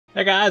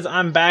Hey guys,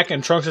 I'm back,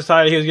 and Trunks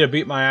decided he was gonna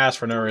beat my ass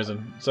for no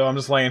reason. So I'm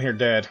just laying here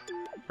dead.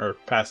 Or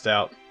passed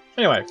out.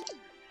 Anyway.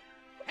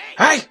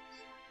 Hey!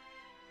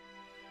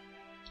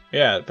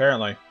 Yeah,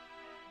 apparently.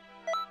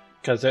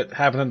 Because it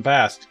happened in the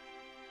past.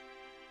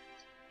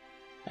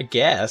 I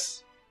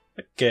guess.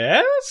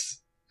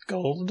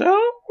 Goldo?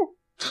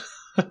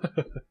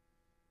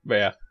 But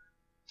yeah.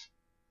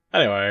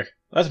 Anyway,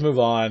 let's move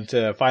on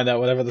to find out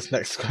whatever this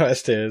next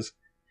quest is.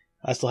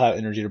 I still have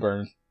energy to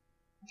burn.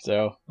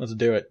 So, let's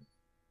do it.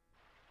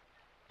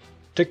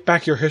 Take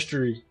back your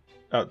history.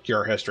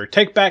 Your history.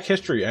 Take back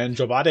history and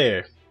your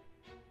body.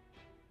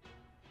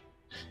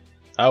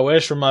 I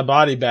wish for my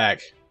body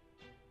back.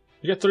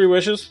 You get 3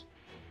 wishes?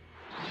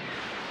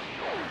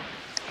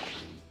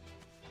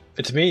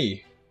 It's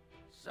me.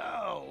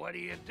 So, what are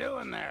you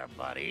doing there,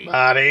 buddy?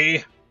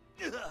 Buddy.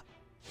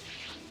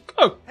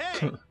 Oh,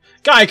 Hey!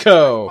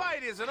 Geico! The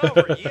fight isn't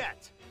over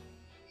yet.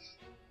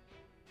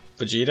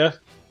 Vegeta?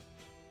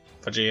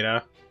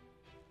 Vegeta.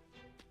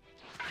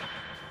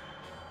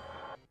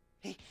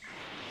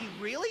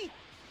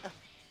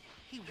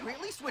 He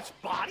really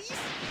switched bodies?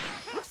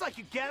 Looks like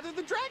you gathered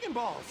the Dragon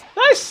Balls.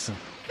 Nice!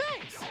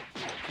 Thanks.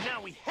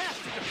 Now we have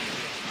to defeat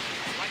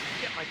him, so I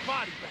can get my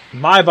body back.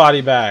 My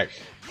body back.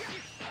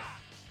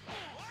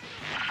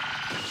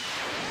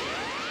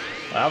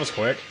 That was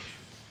quick.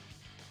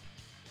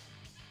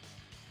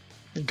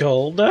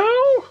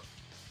 Goldo?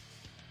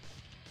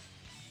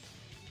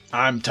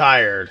 I'm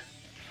tired.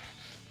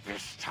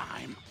 This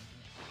time,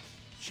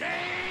 change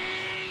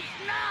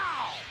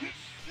now!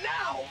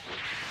 Now!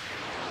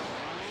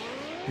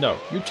 No,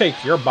 you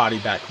take your body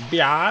back,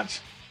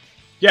 biatch.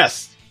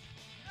 Yes!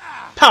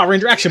 Power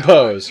Ranger action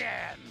pose!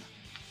 Again.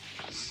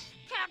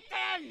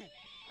 Captain!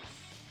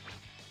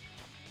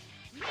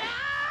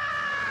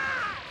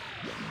 Ah!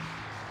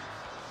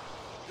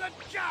 Good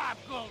job,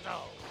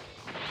 Goldo!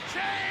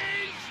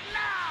 Change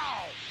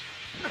now!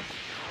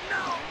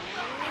 No!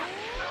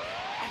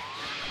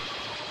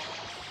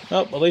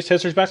 Oh, at least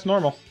history's back to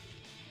normal.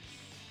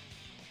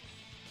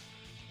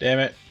 Damn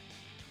it.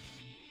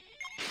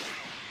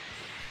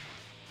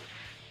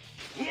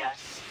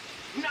 Yes,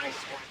 nice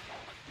one.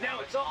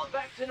 Now it's all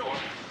back to normal.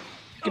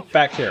 Get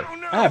back here.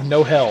 I have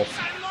no health.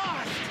 I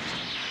lost!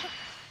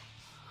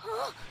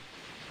 Huh?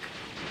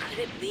 Could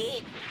it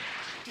be?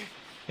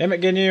 Damn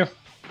it, Ginyu.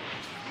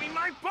 Give me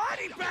my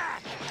body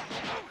back!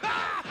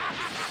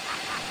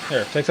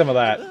 Here, take some of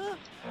that. Wait,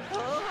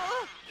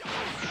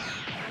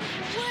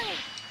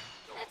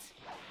 that's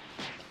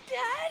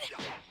Dad?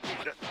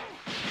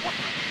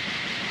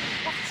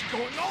 What's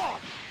going on?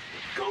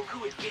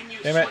 Goku and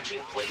Ginyu Damn it.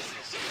 switching places.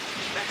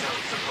 That's how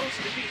it's supposed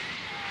to be.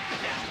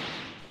 Now,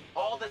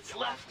 all that's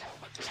left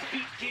is to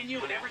beat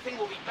Ginyu and everything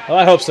will be back. Well,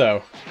 I hope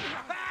so.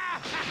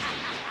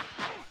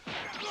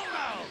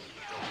 Goldo!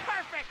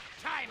 Perfect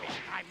timing,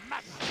 I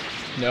must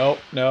say. No,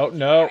 no,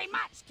 no, Very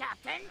much,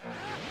 Captain.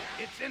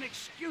 It's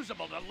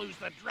inexcusable to lose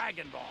the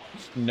Dragon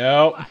Balls.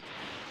 no. But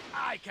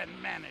I can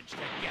manage to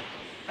get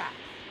them back.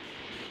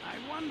 I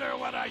wonder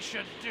what I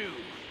should do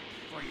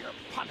for your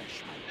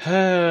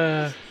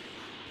punishment.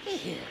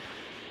 Here.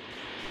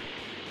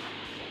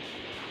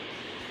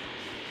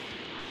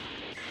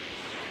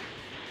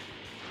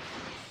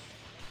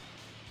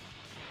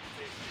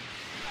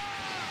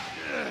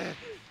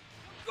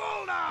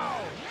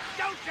 Goldo!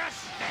 Don't just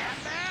stand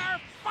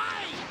there!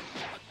 Fight!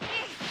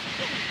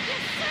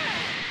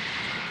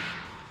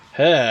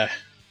 Huh.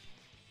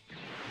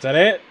 Is that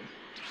it?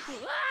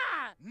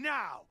 Ah!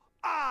 Now,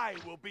 I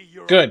will be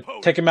your Good.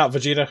 opponent. Take him out,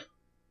 Vegeta.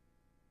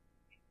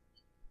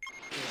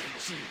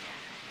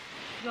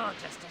 You're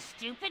just a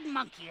stupid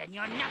monkey and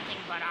you're nothing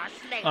but our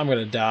slave. I'm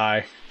gonna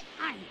die.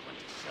 I'm going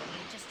to show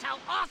you just how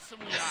awesome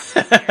we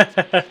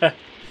are.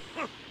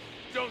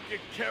 Don't get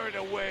carried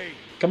away.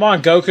 Come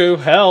on, Goku,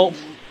 help!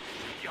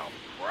 Your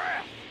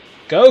breath.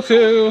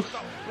 Goku!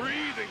 Stop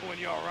breathing when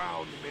you're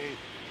around me.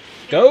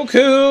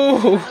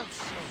 Goku!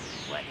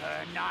 Whether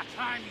or not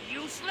I'm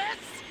useless?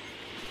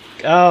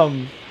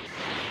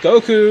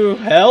 Goku,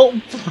 help!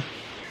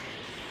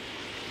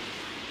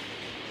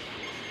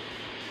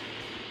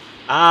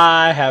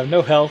 I have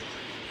no health.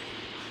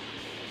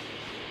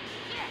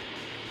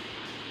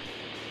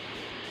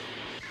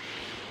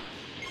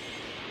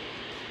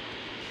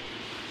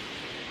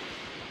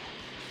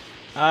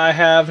 I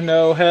have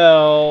no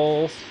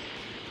health.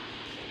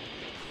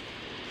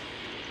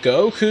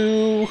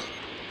 Goku!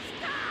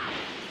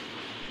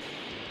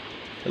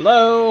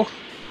 Hello?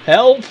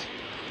 Help?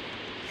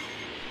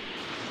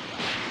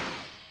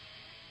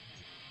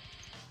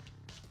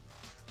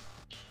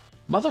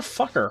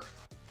 Motherfucker.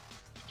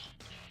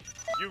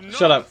 You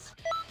Shut up.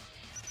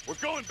 We're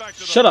going back to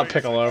the Shut up, basics.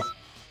 Piccolo.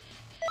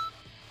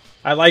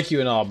 I like you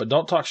and all, but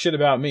don't talk shit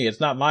about me. It's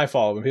not my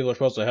fault when people are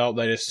supposed to help,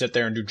 they just sit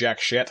there and do jack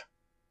shit.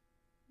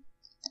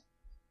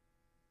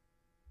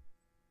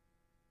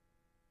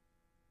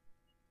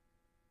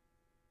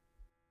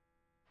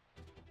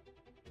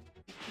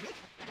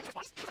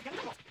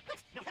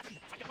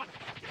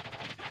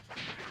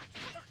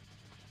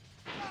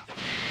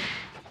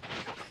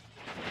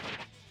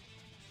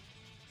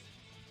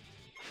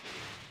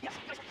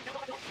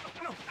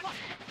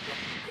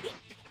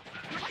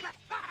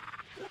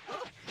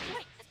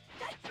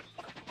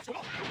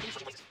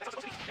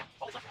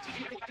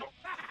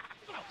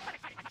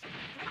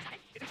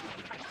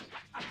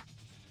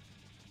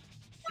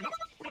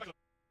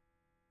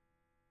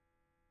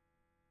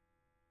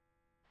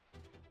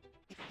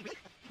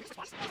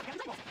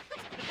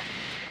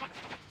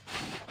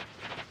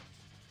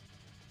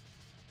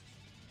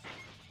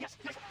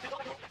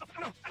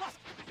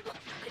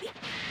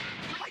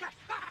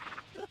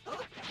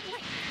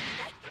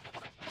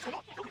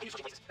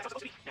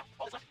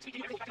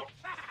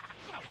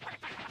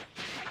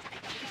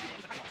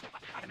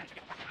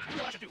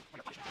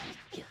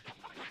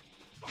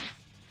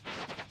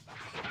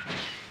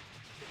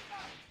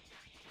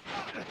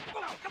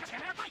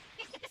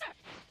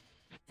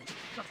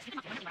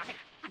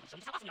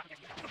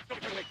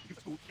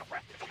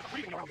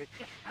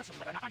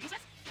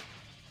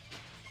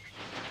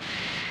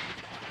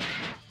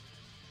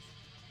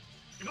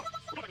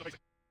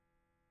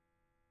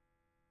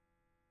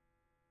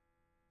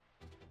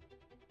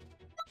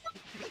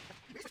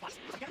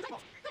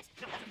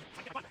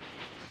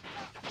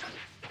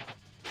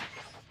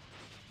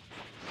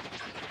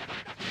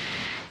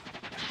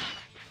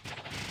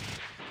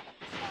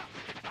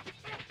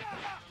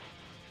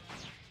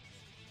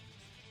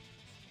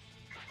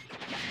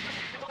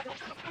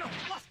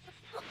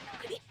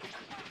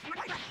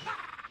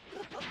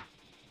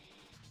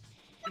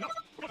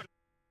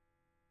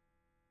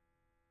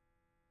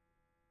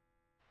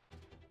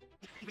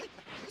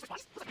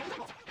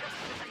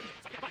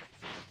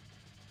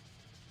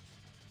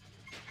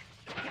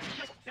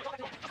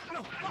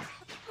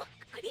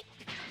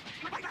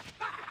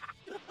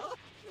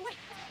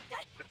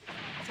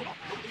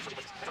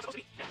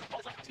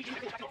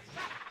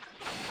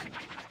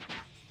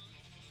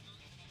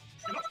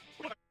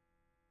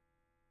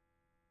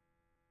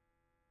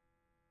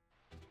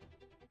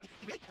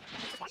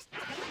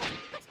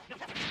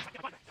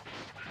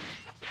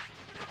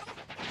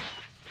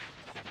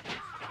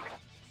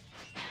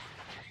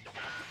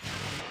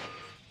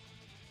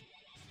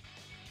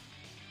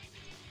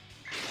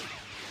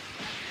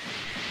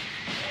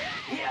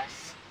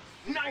 Yes,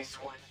 nice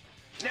one.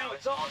 Now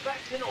it's all back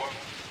to normal.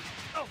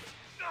 Oh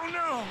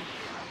no!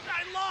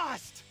 I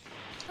lost!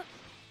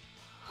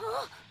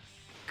 Huh?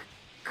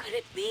 Could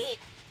it be?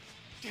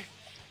 Give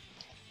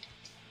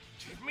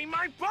me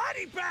my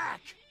body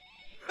back!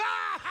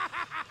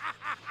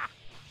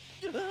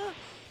 No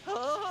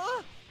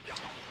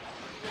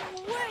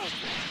way!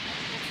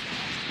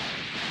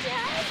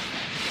 Dad?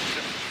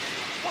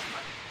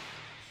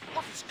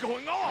 What is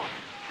going on?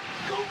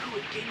 Goku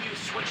and Ginyu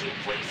switching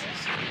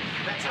places.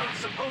 That's how it's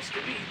supposed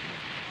to be.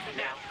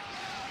 Now,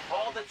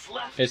 all that's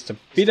left It's to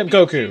beat up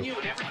Goku. Ginyu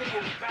and everything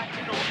will be back to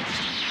normal.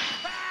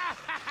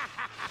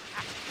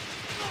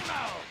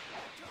 No!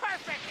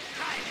 Perfect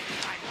timing,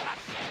 my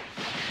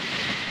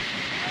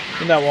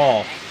hustle! In that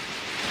wall.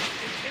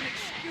 It's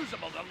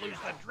inexcusable to lose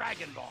the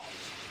Dragon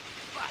Balls,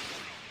 but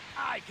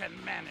I can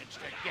manage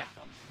to get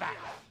them back.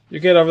 You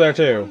get over there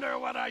too. Wonder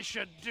what I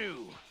should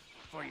do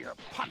for your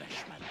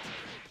punishment.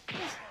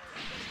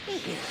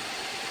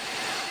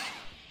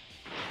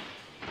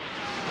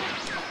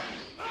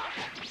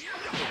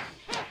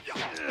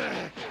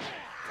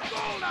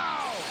 Go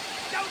now!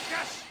 Don't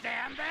just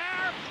stand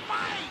there!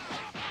 Fight!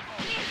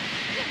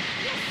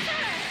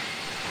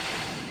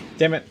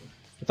 Damn it.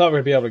 I thought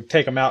we'd be able to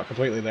take him out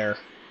completely there.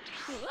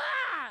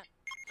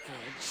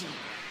 Vegeta,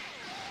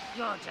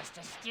 you're just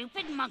a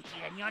stupid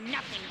monkey and you're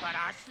nothing but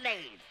our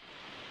slave.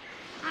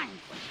 I'm going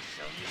to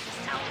show you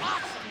just how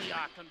awesome we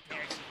are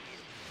compared to you.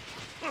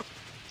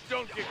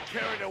 Don't get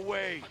carried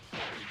away, you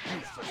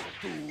useless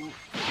fool.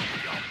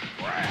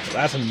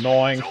 That's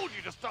annoying. I told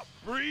you to stop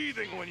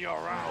breathing when you're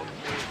around me.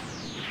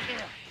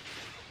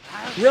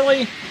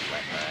 Really? Whether or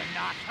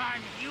not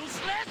I'm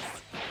useless?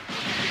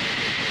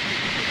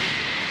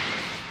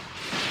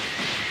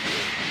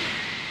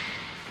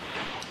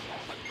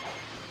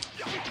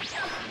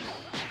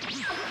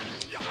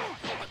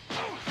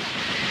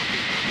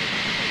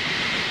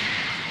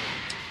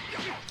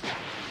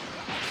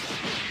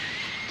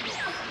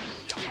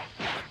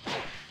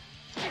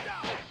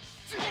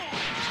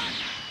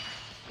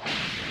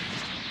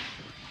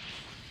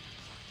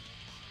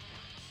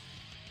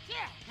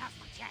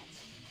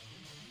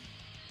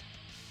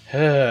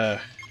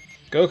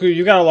 Goku,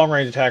 you got a long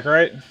range attack,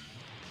 right?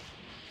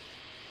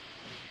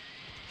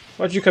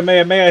 Why'd you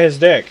Kamehameha his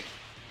dick?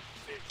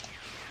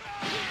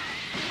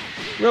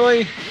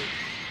 Really?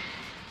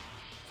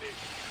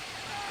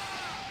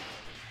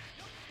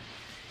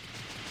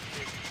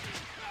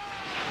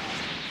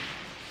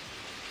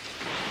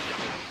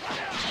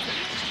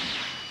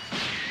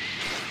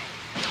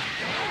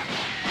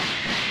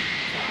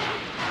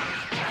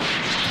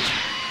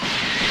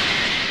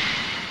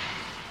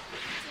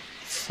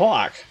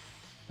 Fuck.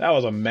 That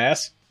was a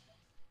mess.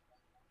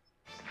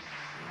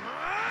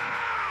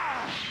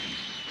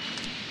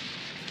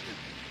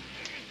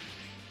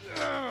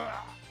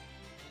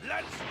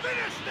 Let's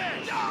finish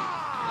this!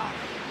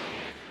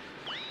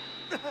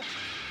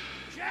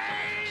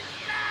 Change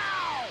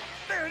now!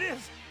 There it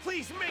is!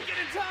 Please make it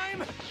in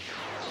time!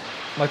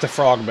 I like the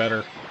frog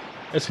better.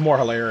 It's more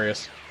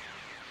hilarious.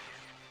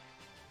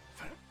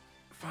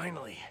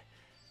 Finally,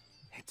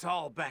 it's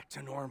all back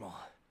to normal.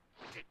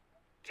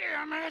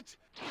 Damn it!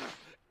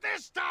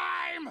 This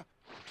time!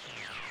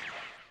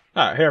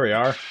 Ah, here we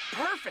are.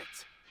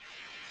 Perfect!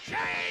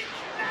 Change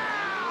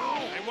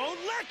now! I won't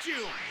let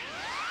you!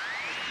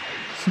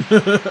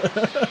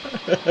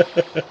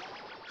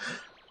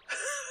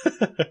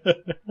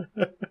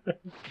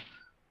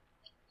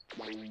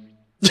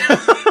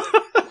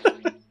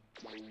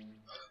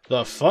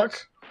 The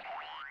fuck?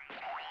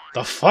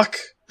 The fuck?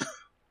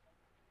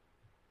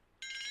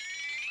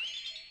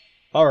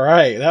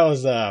 Alright, that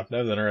was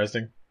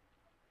interesting.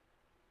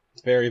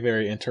 Very,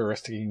 very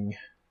interesting.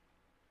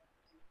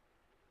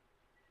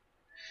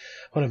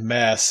 What a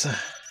mess.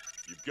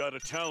 You've got a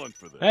talent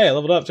for this. Hey, I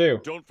leveled up too.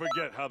 Don't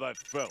forget how that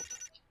felt.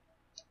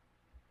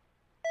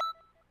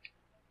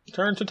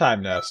 Turn to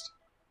Time Nest.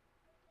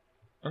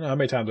 I don't know how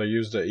many times I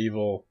used the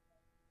evil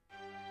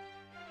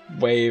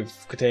wave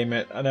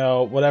containment. I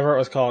know, whatever it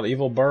was called,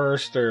 evil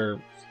burst,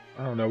 or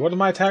I don't know. What are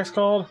my attacks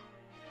called?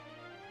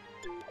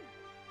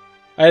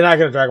 I did not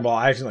get a Dragon Ball.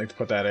 I accidentally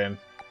put that in.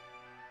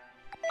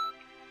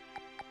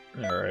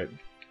 Alright.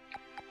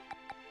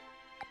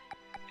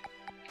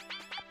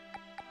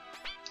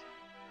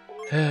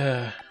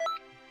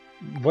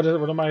 What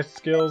are my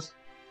skills?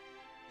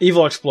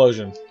 Evil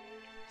Explosion.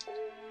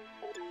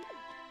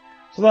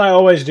 So that I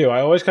always do.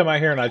 I always come out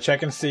here and I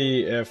check and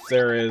see if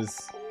there is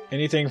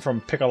anything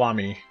from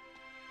Piccolami.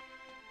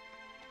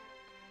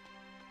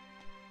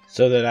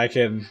 So that I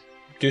can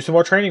do some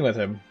more training with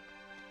him.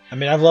 I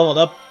mean, I've leveled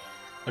up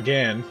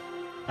again.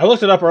 I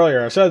looked it up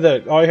earlier. I said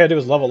that all you had to do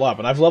was level up,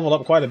 and I've leveled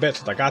up quite a bit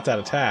since I got that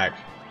attack.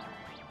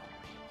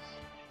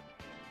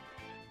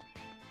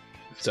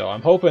 So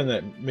I'm hoping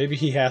that maybe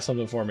he has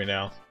something for me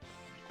now.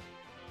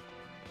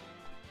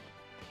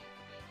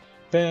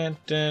 Dun,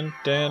 dun,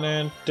 dun,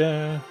 dun,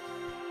 dun.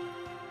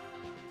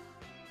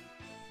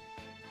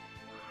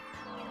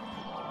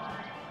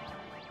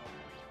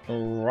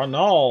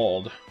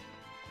 Ronald.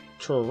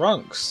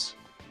 Trunks.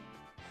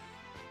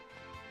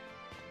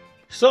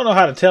 Still don't know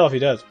how to tell if he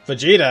does.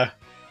 Vegeta.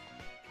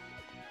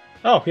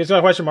 Oh, he's got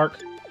a question mark.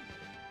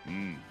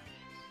 I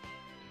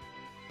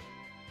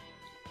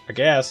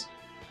guess.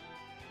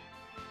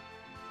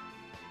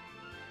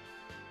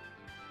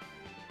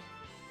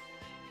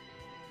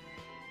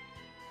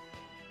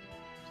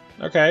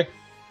 Okay.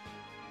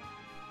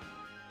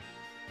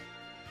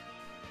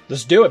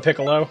 Let's do it,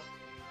 Piccolo.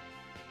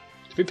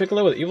 Defeat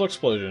Piccolo with Evil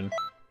Explosion.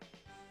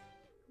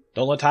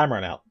 Don't let time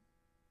run out.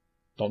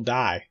 Don't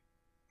die.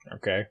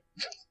 Okay.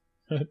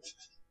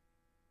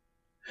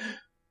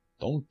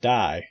 Don't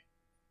die.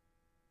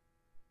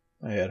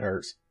 My head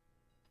hurts.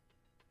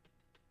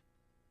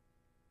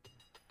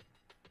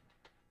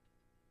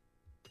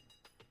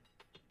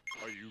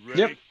 Are you ready?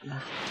 Yep. Good.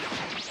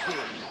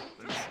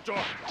 Then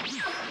start.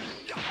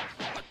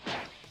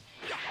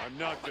 I'm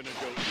not gonna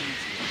go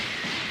easy.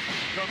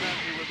 Come at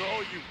me with all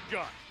you've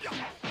got. Go!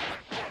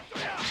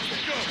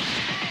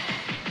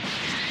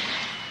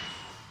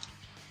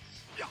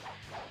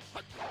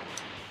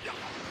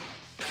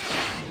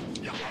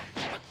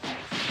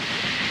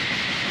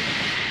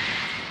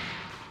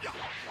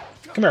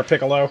 Come here,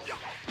 Piccolo.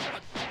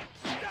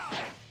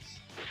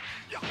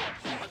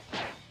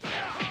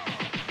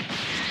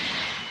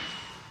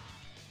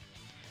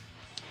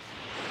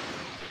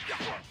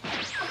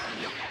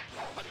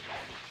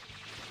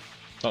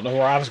 Don't know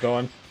where I was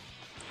going.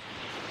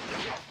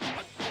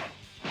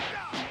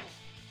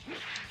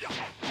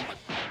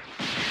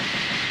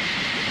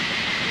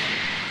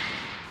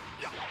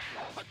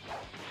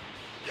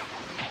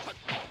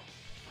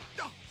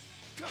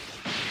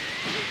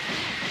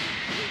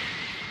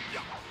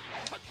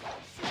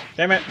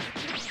 Damn it.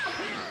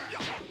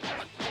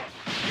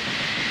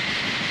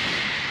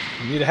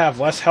 You need to have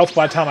less health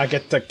by the time I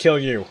get to kill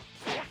you.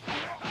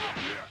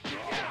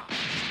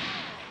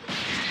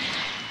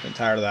 I'm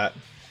tired of that.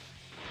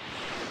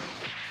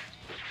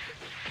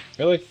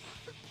 Really?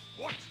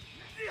 Where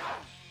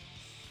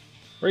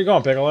are you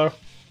going, Piccolo?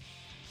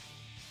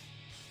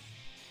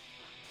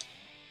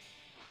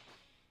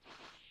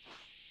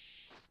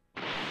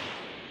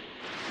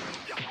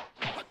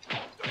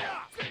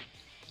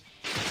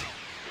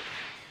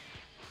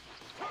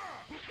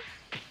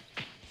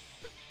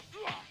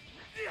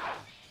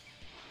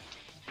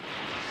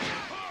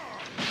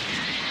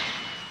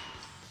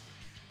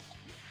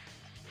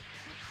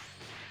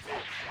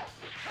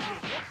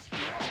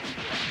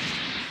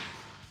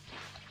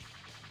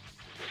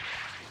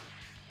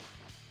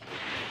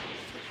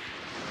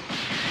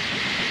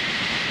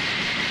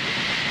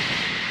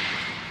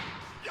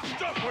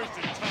 Stop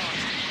wasting time.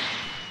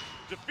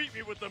 Defeat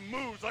me with the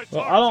moves I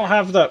Well, taught I don't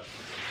have the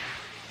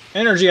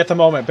energy at the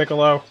moment,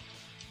 Piccolo.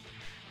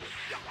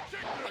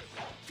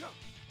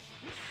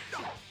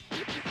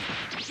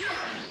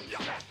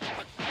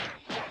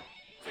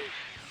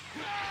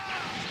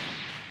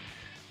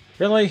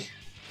 Really?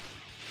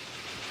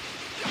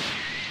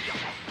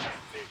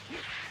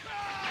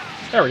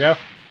 There we go.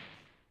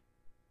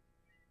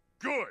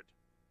 Good.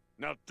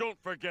 Now don't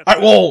forget. I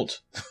that.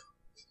 won't!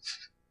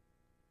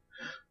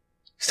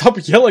 Stop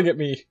yelling at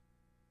me!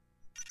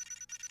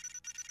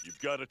 You've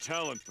got a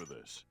talent for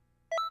this.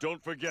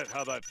 Don't forget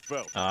how that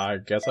felt. I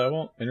guess I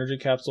won't. Energy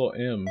Capsule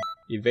M.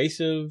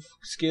 Evasive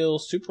skill,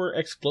 super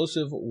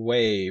explosive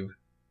wave.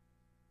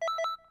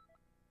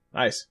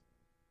 Nice.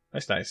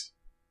 Nice, nice.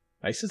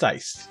 Ice is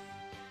ice.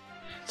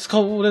 It's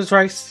cold as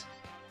rice.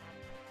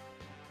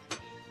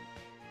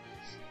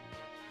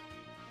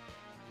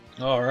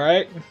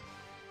 Alright.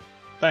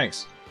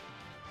 Thanks.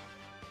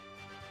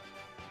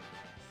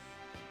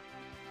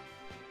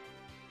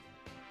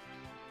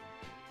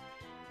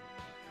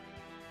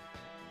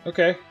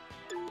 Okay.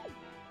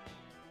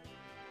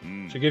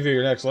 Should give you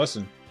your next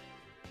lesson.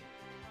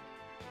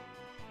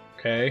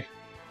 Okay.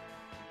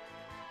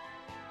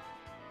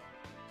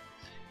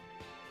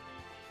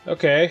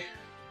 Okay.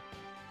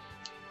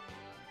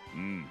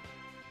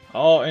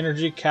 All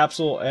energy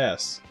capsule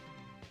S.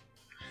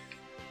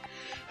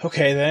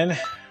 Okay then.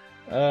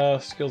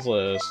 Skills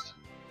list.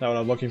 Not what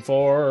I'm looking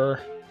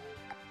for.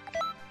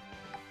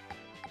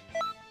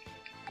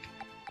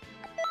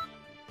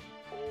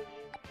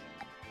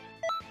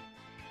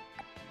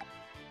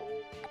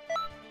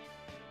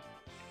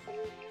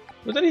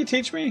 What did he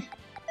teach me?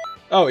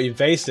 Oh,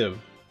 evasive.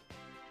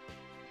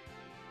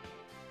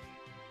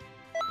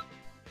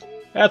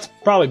 That's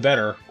probably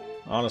better,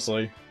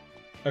 honestly.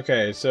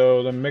 Okay,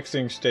 so the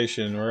mixing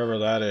station, wherever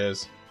that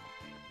is.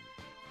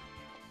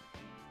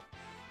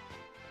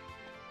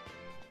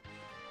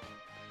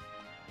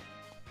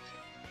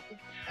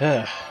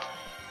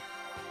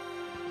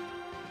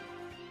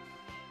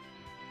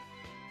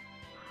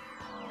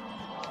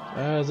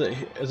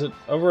 Is it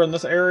over in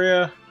this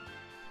area?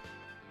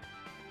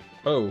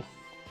 Oh.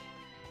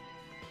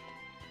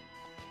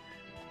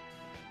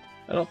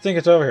 I don't think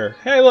it's over here.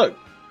 Hey, look!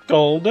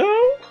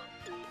 Goldo?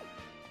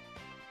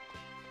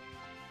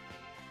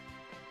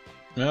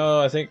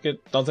 No, don't think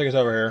it's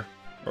over here.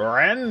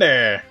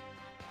 Randy!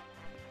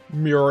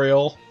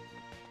 Muriel.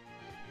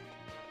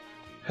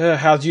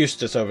 How's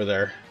Eustace over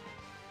there?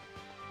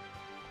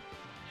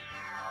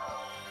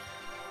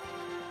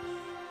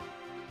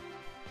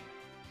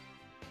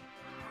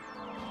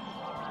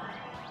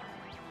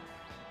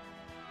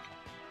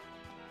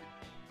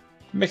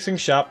 Mixing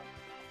shop.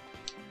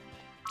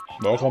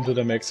 Welcome to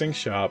the mixing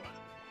shop.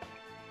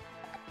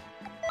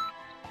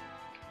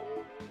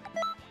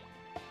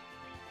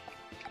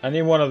 I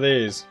need one of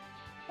these,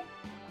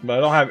 but I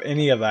don't have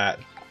any of that.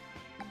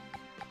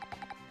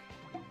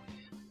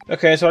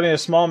 Okay, so I need a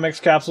small mix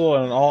capsule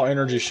and an all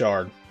energy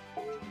shard.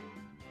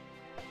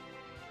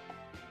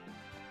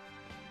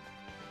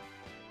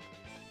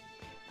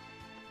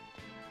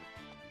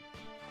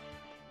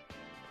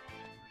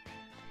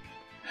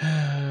 Is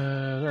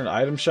there an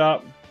item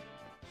shop?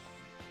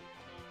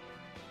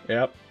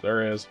 Yep,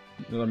 there is.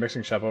 There's a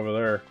mixing shop over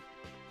there.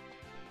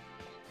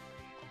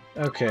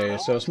 Okay,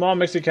 so a small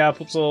mixing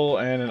capsule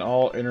and an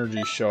all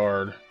energy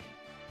shard.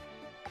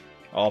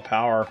 All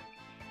power.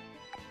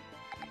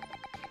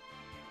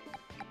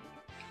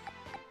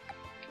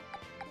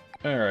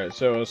 Alright,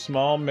 so a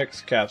small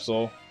mix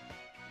capsule.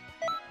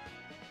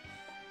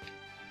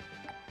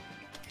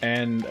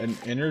 And an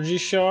energy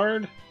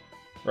shard,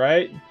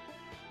 right?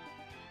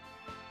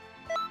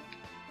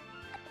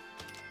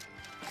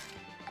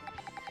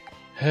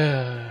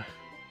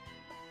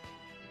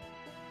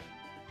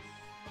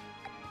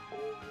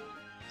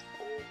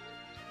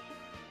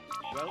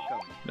 Welcome.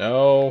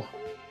 No.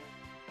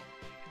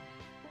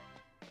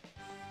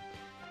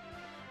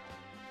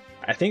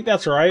 I think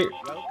that's right.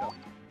 Welcome.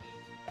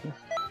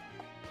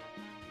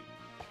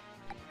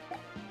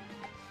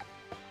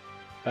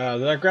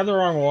 Did I grab the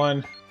wrong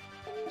one?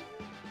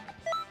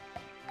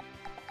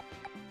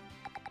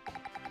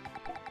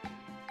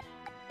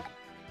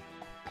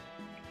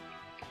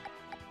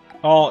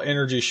 All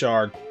energy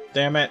shard.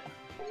 Damn it.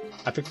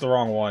 I picked the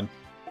wrong one.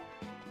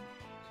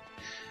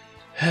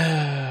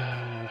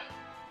 Welcome,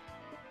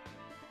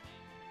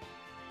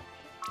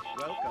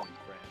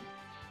 friend.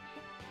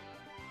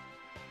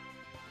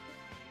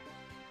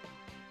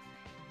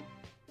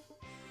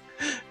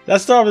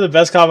 That's probably the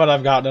best comment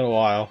I've gotten in a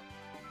while.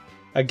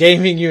 A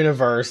gaming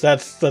universe.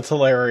 That's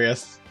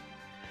hilarious.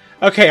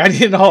 Okay, I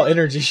need an all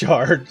energy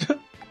shard.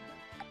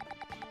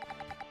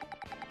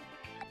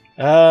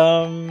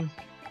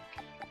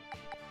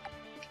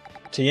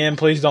 TM,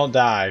 please don't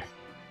die.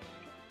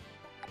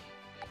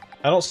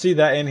 I don't see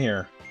that in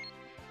here.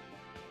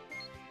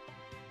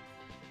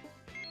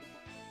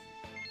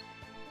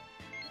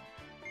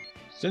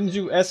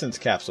 Xinju Essence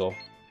Capsule.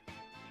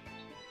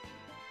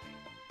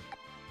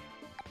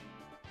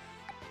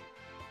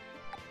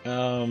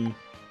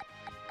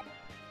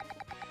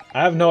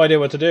 I have no idea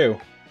what to do.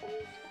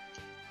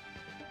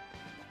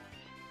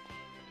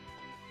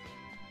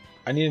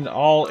 I need an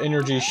all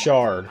energy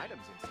shard.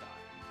 Items in stock.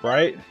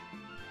 Right?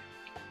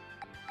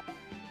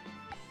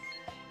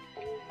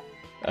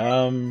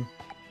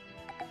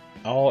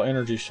 All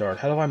energy shard.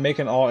 How do I make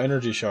an all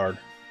energy shard?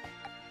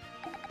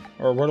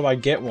 Or where do I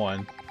get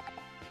one?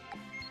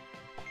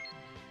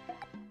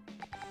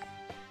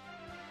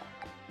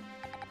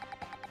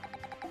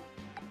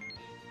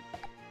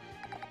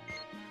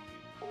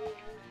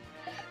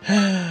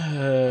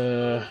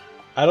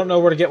 I don't know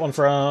where to get one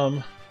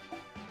from.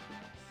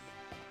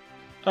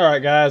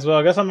 Alright guys, well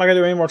I guess I'm not gonna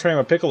do any more training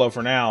with Piccolo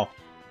for now.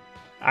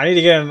 I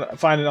need to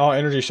find an all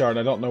energy shard,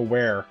 I don't know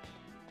where.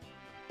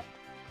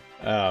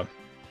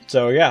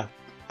 So yeah,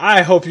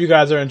 I hope you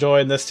guys are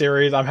enjoying this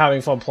series. I'm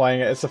having fun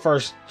playing it. It's the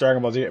first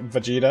Dragon Ball Z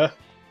Vegeta.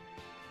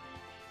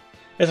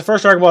 It's the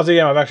first Dragon Ball Z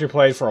game I've actually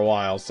played for a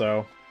while,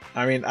 so...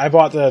 I mean, I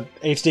bought the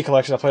HD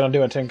collection. I plan on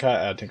doing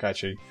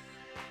Tenkaichi.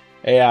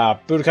 A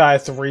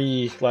Budokai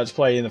 3 Let's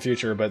Play in the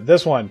future, but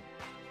this one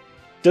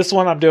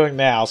I'm doing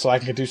now so I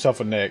can do stuff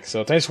with Nick.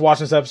 So thanks for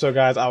watching this episode,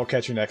 guys. I will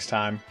catch you next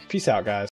time. Peace out, guys.